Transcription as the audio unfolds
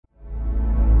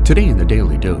Today in the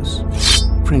Daily Dose,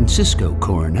 Francisco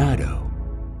Coronado.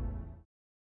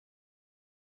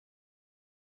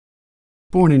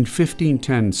 Born in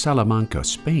 1510 Salamanca,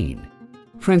 Spain,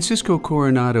 Francisco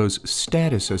Coronado's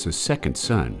status as a second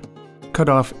son cut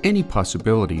off any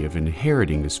possibility of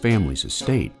inheriting his family's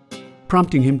estate,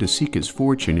 prompting him to seek his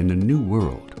fortune in the New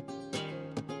World.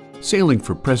 Sailing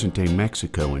for present-day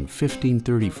Mexico in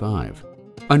 1535,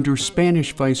 under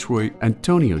Spanish viceroy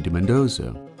Antonio de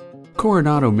Mendoza,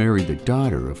 Coronado married the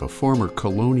daughter of a former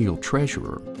colonial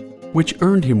treasurer, which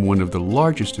earned him one of the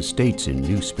largest estates in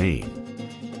New Spain.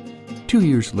 2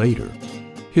 years later,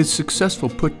 his successful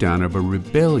put-down of a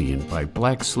rebellion by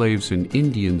black slaves and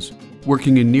Indians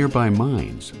working in nearby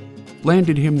mines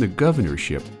landed him the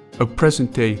governorship of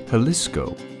present-day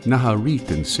Jalisco,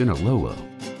 Nayarit and Sinaloa.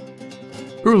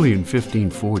 Early in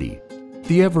 1540,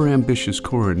 the ever-ambitious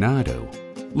Coronado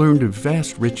learned of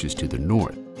vast riches to the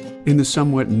north in the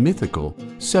somewhat mythical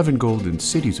 7 golden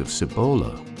cities of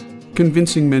Cibola,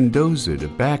 convincing Mendoza to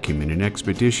back him in an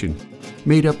expedition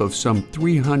made up of some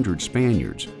 300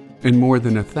 Spaniards and more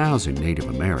than 1,000 Native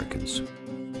Americans,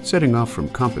 setting off from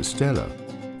Compostela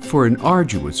for an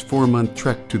arduous 4-month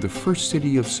trek to the first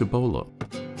city of Cibola,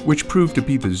 which proved to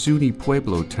be the Zuni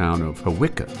Pueblo town of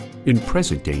Huica in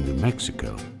present-day New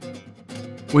Mexico.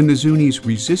 When the Zunis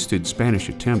resisted Spanish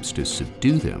attempts to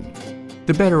subdue them,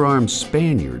 the better-armed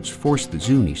Spaniards forced the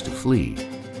Zunis to flee,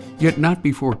 yet not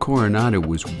before Coronado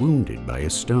was wounded by a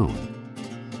stone.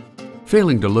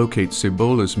 Failing to locate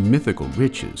Cibola's mythical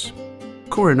riches,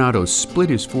 Coronado split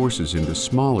his forces into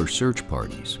smaller search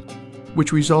parties,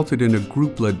 which resulted in a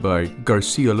group led by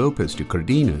Garcia Lopez de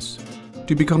Cardenas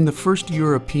to become the first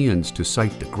Europeans to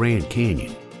sight the Grand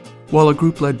Canyon, while a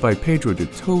group led by Pedro de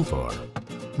Tovar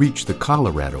reached the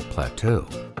Colorado Plateau.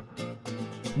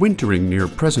 Wintering near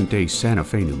present-day Santa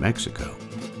Fe, New Mexico,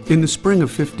 in the spring of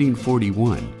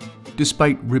 1541,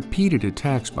 despite repeated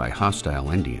attacks by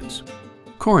hostile Indians,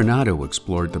 Coronado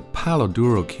explored the Palo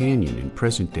Duro Canyon in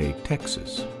present-day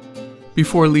Texas,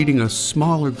 before leading a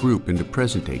smaller group into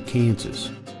present-day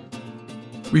Kansas.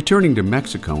 Returning to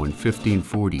Mexico in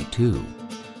 1542,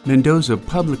 Mendoza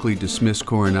publicly dismissed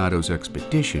Coronado's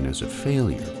expedition as a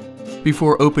failure,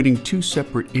 before opening 2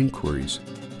 separate inquiries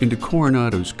into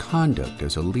Coronado's conduct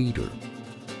as a leader.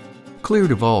 Cleared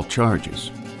of all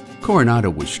charges, Coronado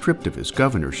was stripped of his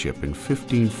governorship in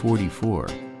 1544,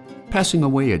 passing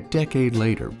away a decade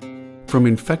later from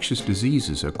infectious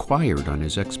diseases acquired on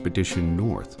his expedition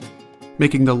north,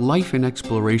 making the life and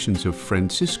explorations of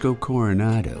Francisco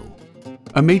Coronado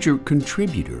a major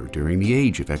contributor during the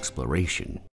age of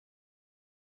exploration.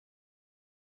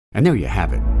 And there you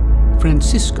have it,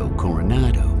 Francisco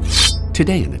Coronado,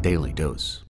 today in the Daily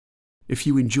Dose. If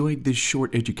you enjoyed this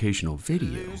short educational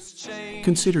video,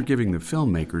 consider giving the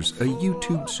filmmakers a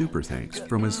YouTube super thanks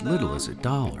from as little as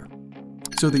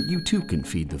 $1, so that you too can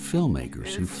feed the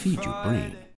filmmakers who feed your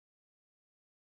brain.